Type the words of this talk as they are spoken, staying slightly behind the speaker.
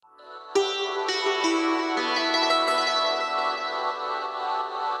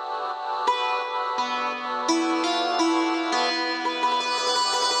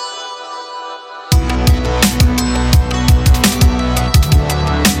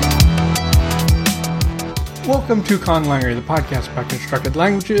Welcome to Conlangery, the podcast about constructed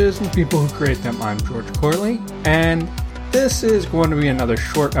languages and the people who create them. I'm George Corley, and this is going to be another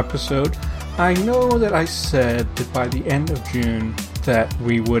short episode. I know that I said that by the end of June that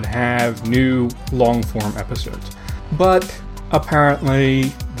we would have new long-form episodes, but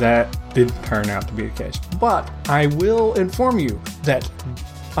apparently that didn't turn out to be the case. But I will inform you that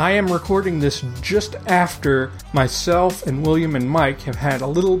I am recording this just after myself and William and Mike have had a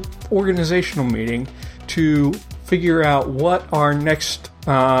little organizational meeting to figure out what our next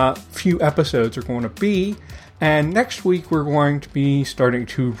few episodes are going to be. And next week we're going to be starting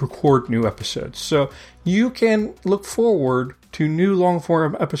to record new episodes. So you can look forward to new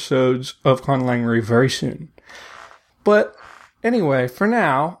long-form episodes of Conlangery very soon. But anyway, for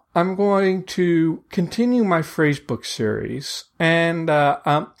now, I'm going to continue my phrasebook series. And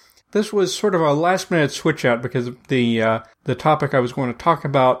this was sort of a last-minute switch out because of the topic I was going to talk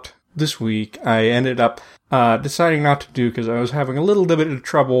about this week I ended up deciding not to do because I was having a little bit of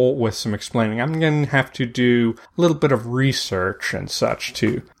trouble with some explaining. I'm going to have to do a little bit of research and such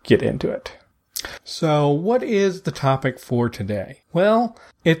to get into it. So what is the topic for today? Well,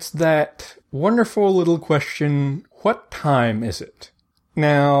 it's that wonderful little question, what time is it?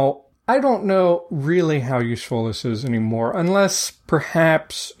 Now, I don't know really how useful this is anymore, unless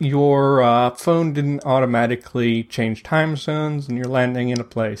perhaps your phone didn't automatically change time zones and you're landing in a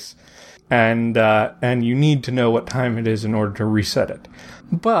place, and you need to know what time it is in order to reset it.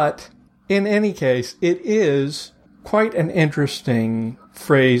 But in any case, it is quite an interesting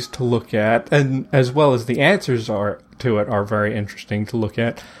phrase to look at, and as well as the answers to it are very interesting to look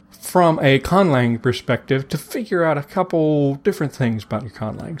at from a conlang perspective to figure out a couple different things about your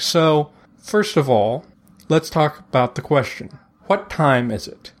conlang. So, first of all, let's talk about the question. What time is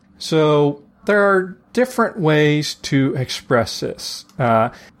it? So, there are different ways to express this.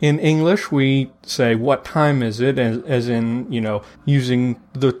 In English, we say, what time is it? As in, using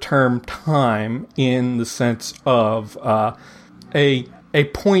the term time in the sense of a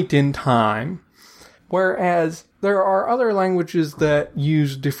point in time. Whereas there are other languages that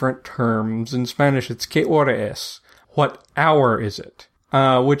use different terms. In Spanish, it's ¿qué hora es? What hour is it?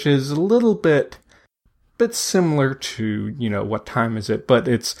 Which is a little bit similar to, what time is it? But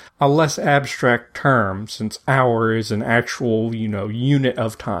it's a less abstract term since hour is an actual, unit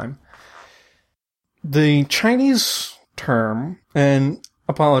of time. The Chinese term, and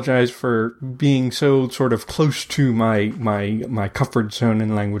apologize for being so sort of close to my comfort zone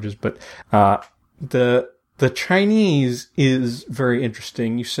in languages, but the Chinese is very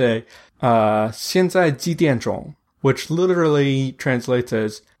interesting. You say 现在几点钟, which literally translates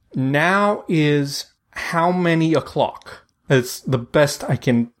as now is how many o'clock. It's the best I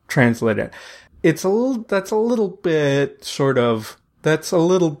can translate it. That's a little bit sort of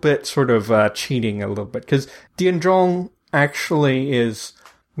cheating a little bit, because 点钟 actually is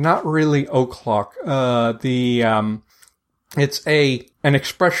not really o'clock. It's an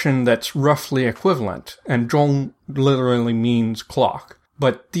expression that's roughly equivalent, and 钟 literally means clock,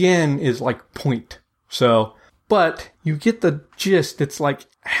 but 点 is like point. So, but you get the gist. It's like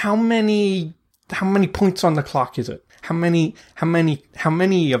how many points on the clock is it? How many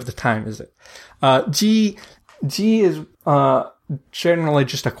of the time is it? G is generally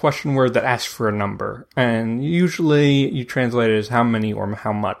just a question word that asks for a number, and usually you translate it as how many or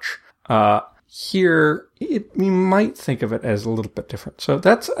how much. Here, you might think of it as a little bit different. So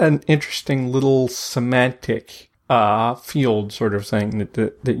that's an interesting little semantic field sort of thing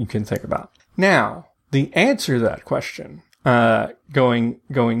that you can think about. Now, the answer to that question,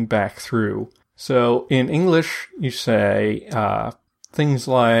 going back through. So in English, you say things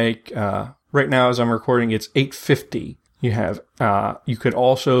like right now as I'm recording, it's 8:50. You have you could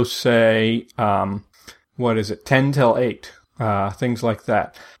also say 10 till 8, things like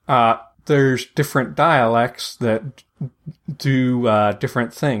that. There's different dialects that do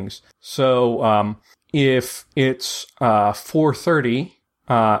different things. So if it's 4:30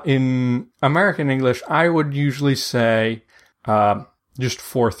 in American English, I would usually say just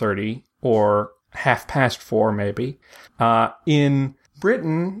 4:30 or 4:30 maybe. In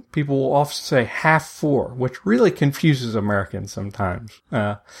Britain, people will often say 4:30, which really confuses Americans sometimes.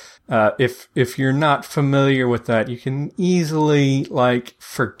 If you're not familiar with that, you can easily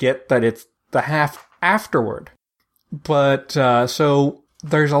forget that it's the half afterward. But so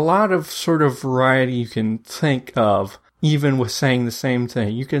there's a lot of sort of variety you can think of, even with saying the same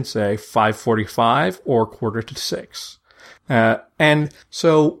thing. You can say 5:45 or 5:45. And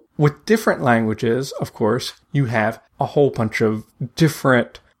so with different languages, of course, you have a whole bunch of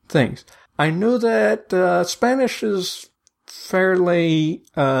different things. I know that Spanish is fairly,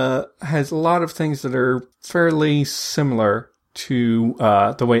 has a lot of things that are fairly similar to,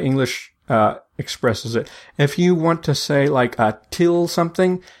 the way English, expresses it. If you want to say like till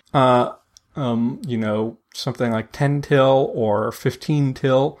something, something like 10 till or 15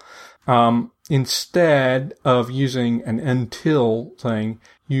 till, instead of using an until thing,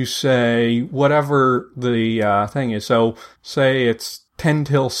 you say whatever the thing is. So say it's 10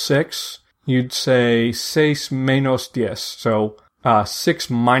 till 6, you'd say 6 menos 10. So 6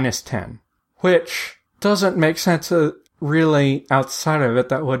 minus 10, which doesn't make sense really outside of it.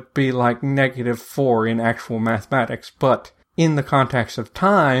 That would be like -4 in actual mathematics. But in the context of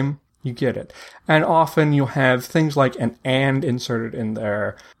time, you get it. And often you'll have things like an and inserted in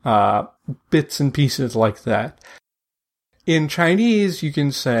there, bits and pieces like that. In Chinese, you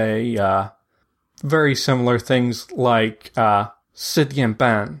can say very similar things like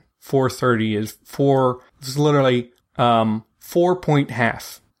 4:30 4:30 is 4. It's literally 4-point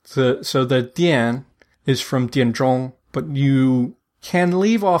half. So the dian is from dianzhong, but you can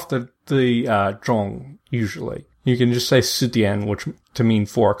leave off the zhong usually. You can just say 4:00, which to mean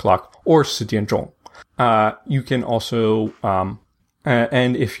 4 o'clock, or 4:00. You can also,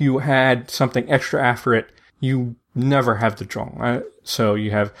 and if you had something extra after it, you never have the zhong. So you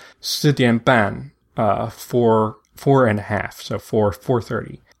have 4:30, 4.5, so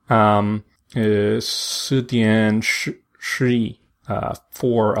 4:30. 4:10,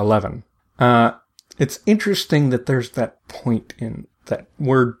 4:11. It's interesting that there's that point in that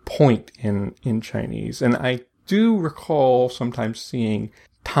word point in Chinese, and I do recall sometimes seeing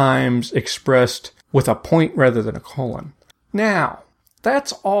times expressed with a point rather than a colon. Now,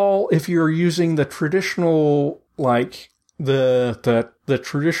 that's all if you're using the traditional, like, the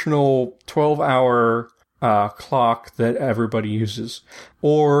traditional 12-hour clock that everybody uses.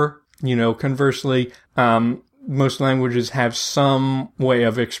 Or, conversely, most languages have some way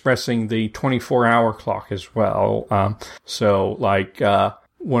of expressing the 24-hour clock as well. So, like,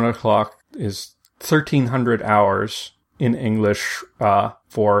 1 o'clock is 1,300 hours in English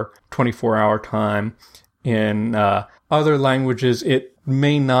for 24-hour time. In other languages, it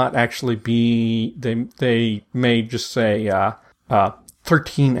may not actually be. They may just say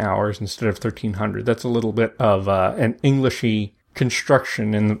 13 hours instead of 1,300. That's a little bit of an Englishy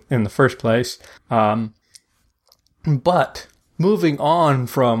construction in the first place. But moving on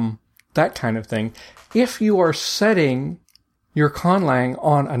from that kind of thing, if you are setting your conlang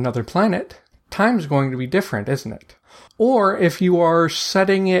on another planet, time's going to be different, isn't it? Or if you are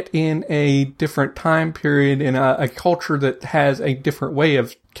setting it in a different time period in a culture that has a different way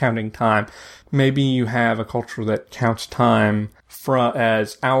of counting time, maybe you have a culture that counts time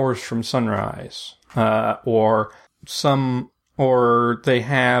as hours from sunrise, or they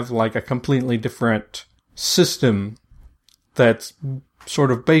have like a completely different system that's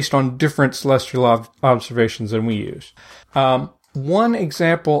sort of based on different celestial observations than we use. One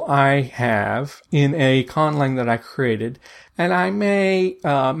example I have in a conlang that I created, and I may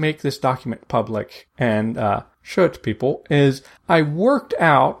make this document public and show it to people, is I worked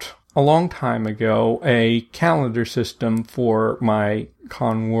out a long time ago a calendar system for my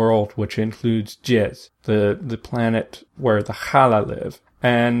con world, which includes Jez, the planet where the Chala live.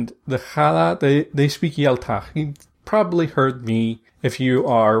 And the Chala, they speak Yeltach. You've probably heard me, if you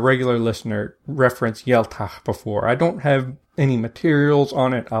are a regular listener, reference Yeltach before. I don't have any materials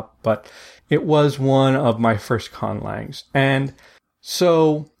on it up, but it was one of my first conlangs. And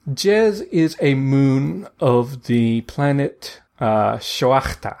so Jez is a moon of the planet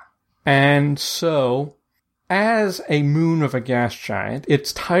Shoachta. And so, as a moon of a gas giant,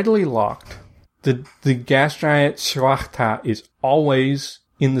 it's tidally locked. The gas giant Shoachta is always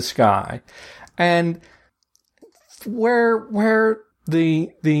in the sky. And where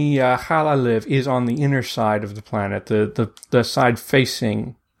the Chala live is on the inner side of the planet, the side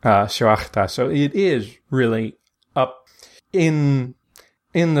facing Shoachta. So it is really up in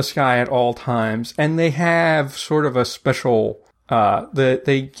the sky at all times. And they have sort of a special,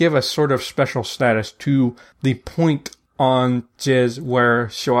 they give a sort of special status to the point on Jez where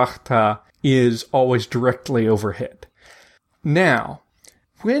Shoachta is always directly overhead. Now,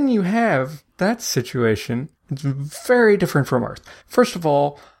 when you have that situation, it's very different from Earth. First of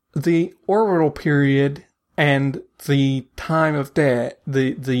all, the orbital period and the time of day,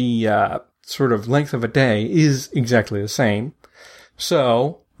 the sort of length of a day is exactly the same.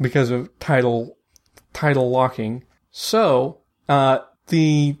 So, because of tidal locking. So,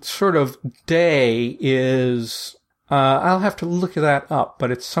 the sort of day is, I'll have to look that up, but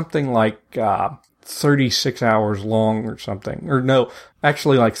it's something like 36 hours long or something. Or no,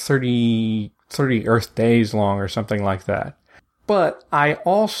 actually like 30 Earth days long or something like that. But I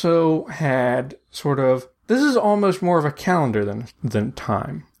also had sort of, this is almost more of a calendar than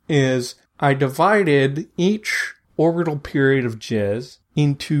time, is I divided each orbital period of Jez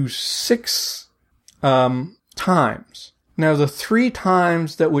into 6 times. Now, the 3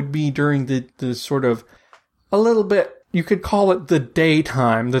 times that would be during the sort of a little bit, you could call it the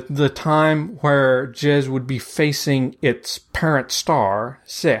daytime, the time where Jez would be facing its parent star,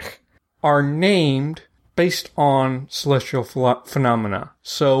 Sich, are named based on celestial phenomena.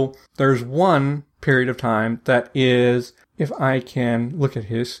 So there's one period of time that is, if I can look at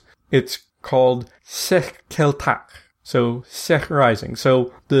it's called Sich Keltak. So Sich rising.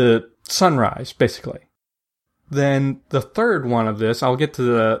 So the sunrise, basically. Then the third one of this, I'll get to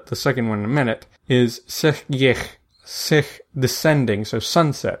the second one in a minute, is Sich Yich, Sich descending, so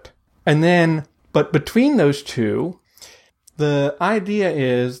sunset. And then, but between those two, the idea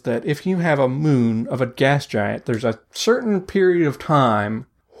is that if you have a moon of a gas giant, there's a certain period of time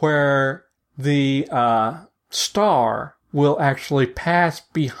where the star will actually pass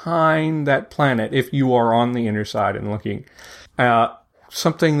behind that planet if you are on the inner side and looking.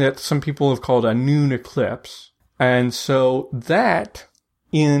 Something that some people have called a noon eclipse. And so that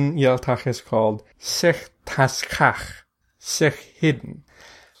in Yaltach is called Sich Taskach, Sich hidden.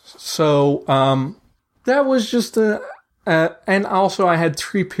 So that was just and also I had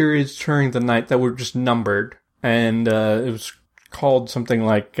 3 periods during the night that were just numbered, and it was called something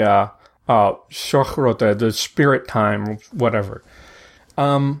like Shochrota, the spirit time, whatever.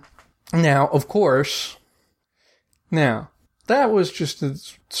 Now, of course, that was just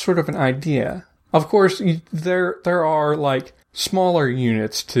sort of an idea. Of course, there are like smaller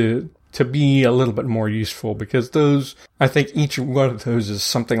units to be a little bit more useful, because those, I think each one of those is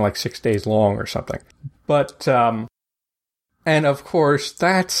something like 6 days long or something. But, and of course,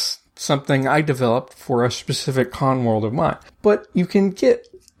 that's something I developed for a specific con world of mine. But you can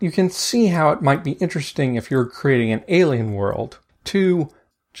see how it might be interesting if you're creating an alien world to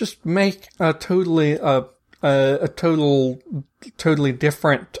just make a totally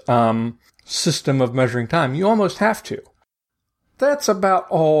different, system of measuring time. You almost have to. That's about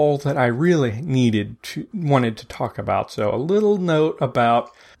all that I really wanted to talk about. So a little note about,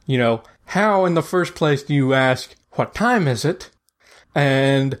 how in the first place do you ask, what time is it?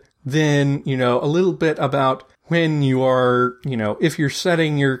 And then, a little bit about when you are, if you're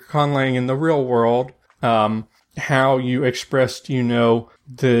setting your conlang in the real world, how you expressed,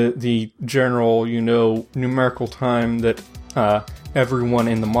 the general, numerical time that, everyone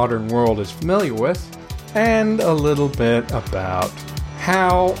in the modern world is familiar with, and a little bit about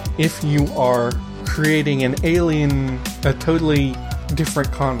how, if you are creating a totally different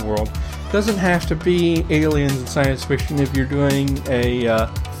con world, doesn't have to be aliens and science fiction. If you're doing a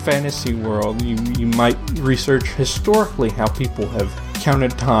fantasy world, you might research historically how people have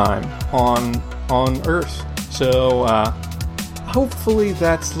counted time on Earth. So hopefully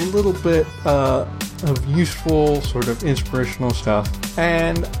that's a little bit of useful, sort of inspirational stuff.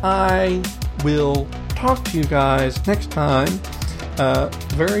 And I will talk to you guys next time,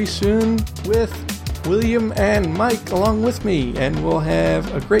 very soon, with William and Mike along with me, and we'll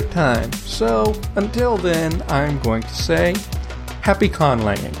have a great time. So until then, I'm going to say, happy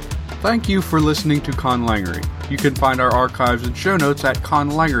conlanging. Thank you for listening to Conlangery. You can find our archives and show notes at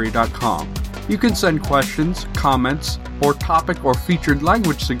conlangery.com. You can send questions, comments, or topic or featured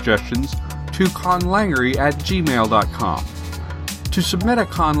language suggestions to conlangery@gmail.com. To submit a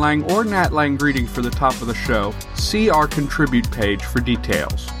conlang or natlang greeting for the top of the show, see our contribute page for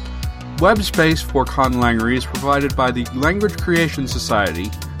details. Web space for Conlangery is provided by the Language Creation Society,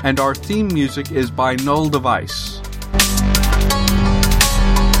 and our theme music is by Null Device.